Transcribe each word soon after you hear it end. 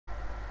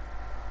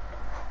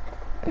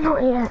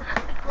Not yet.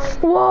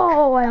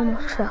 Whoa, I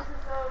almost fell.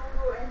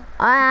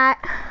 Alright.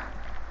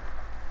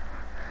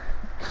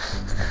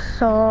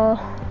 So...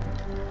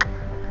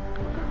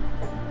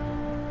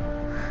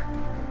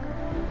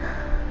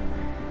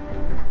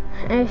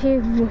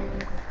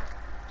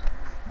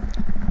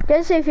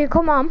 if you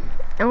come on,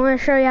 I'm going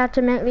to show you how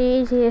to make the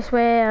easiest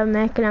way of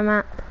making a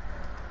map.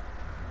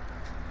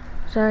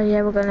 So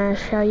yeah, we're going to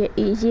show you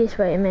the easiest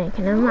way of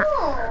making a map.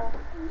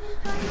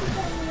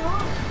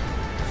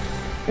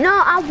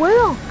 No, I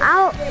will.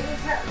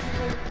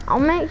 I'll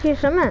make you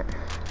something.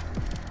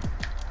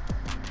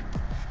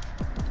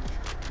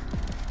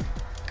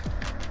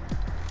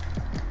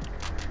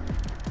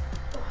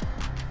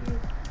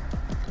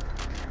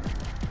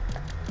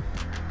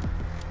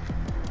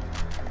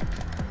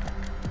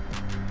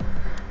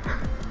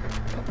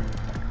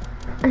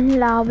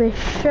 And I'll be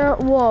sure.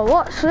 Whoa,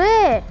 what's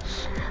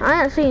this? I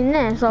haven't seen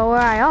this, or were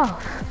I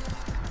off?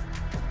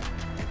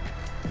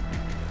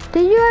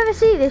 Did you ever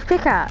see this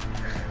pickaxe?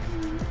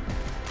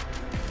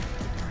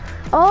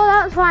 Oh,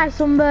 that's why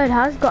Sunbird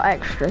has got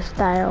extra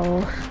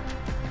styles.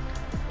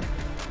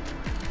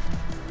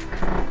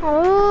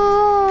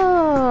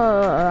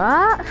 Oh,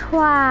 that's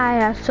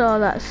why I saw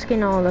that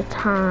skin all the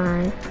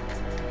time.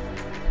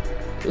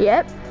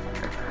 Yep.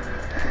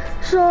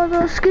 Saw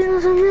those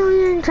skins a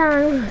million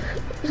times.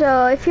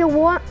 So if you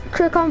want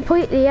to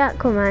complete the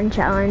Aquaman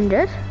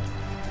challenges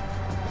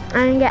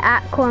and get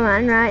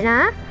Aquaman right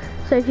now,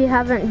 so if you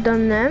haven't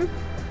done them,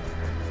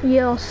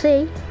 you'll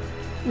see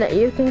that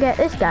you can get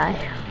this guy.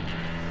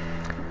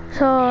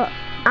 So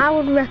I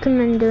would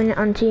recommend doing it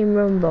on Team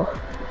Rumble.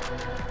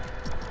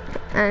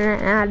 And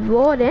then add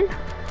Warden.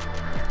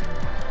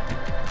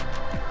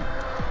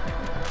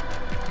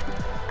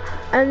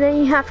 And then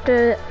you have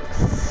to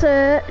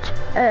search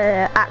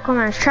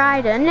Aquaman's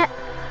Trident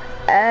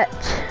at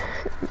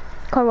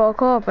Coral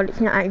Cove, but it's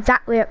not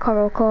exactly at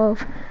Coral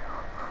Cove.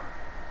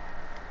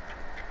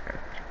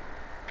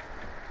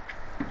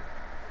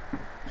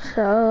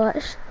 So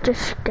let's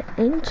just get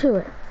into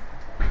it.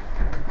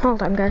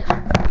 Hold on, guys.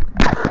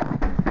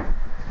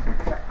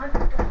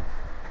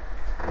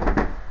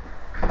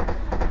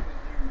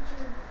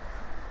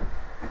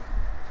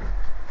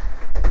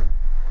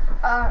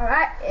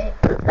 Alright.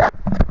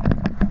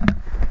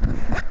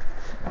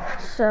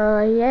 So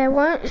yeah,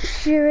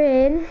 once you're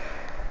in,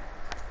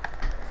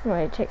 well,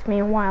 it takes me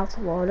a while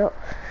to load up.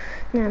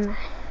 Never mind.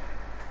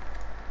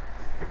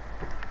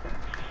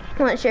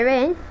 Once you're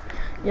in,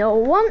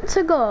 you'll want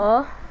to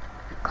go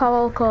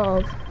Coral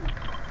Cove.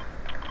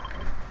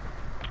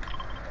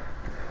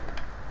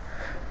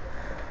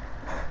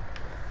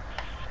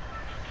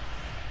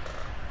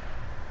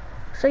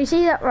 So you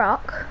see that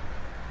rock?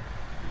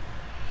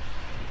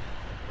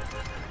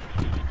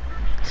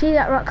 See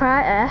that rock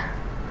right there?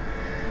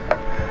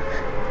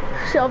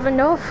 So the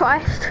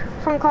northwest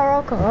from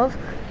Coral Cove,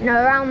 you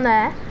know, around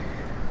there,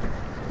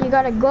 you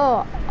gotta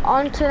go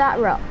onto that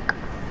rock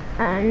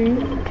and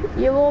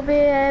you will be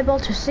able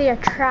to see a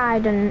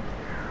trident.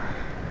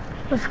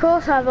 Of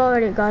course I've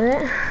already got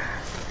it.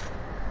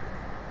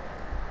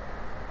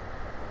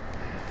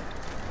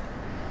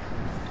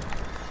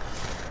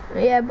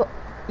 Yeah, but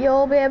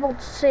you'll be able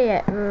to see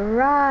it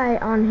right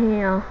on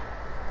here.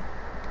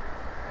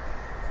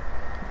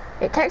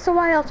 It takes a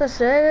while to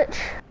search,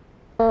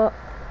 but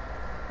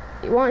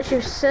once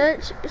you've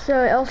searched,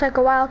 so it'll take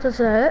a while to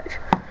search.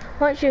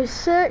 Once you've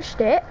searched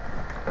it,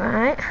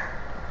 right,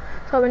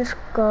 so I'm just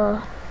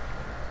go.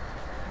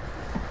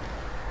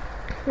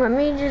 Let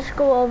me just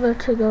go over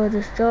to go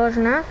to George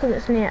now, because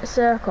it's near a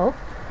circle.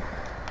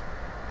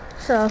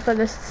 So for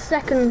the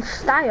second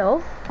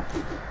style,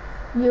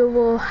 you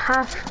will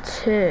have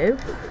to,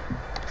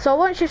 so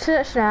once you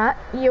search that,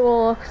 you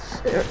will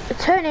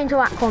turn into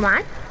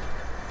Aquaman,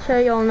 so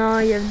you'll know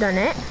you've done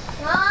it.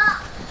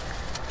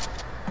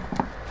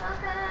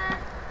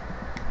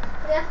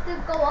 You have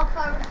to go off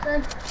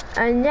everything.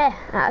 And yeah,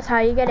 that's how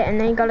you get it, and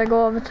then you gotta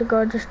go over to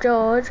Gorgeous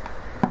George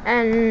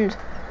and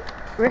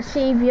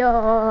receive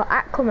your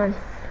Aquaman.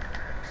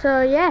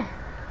 So yeah.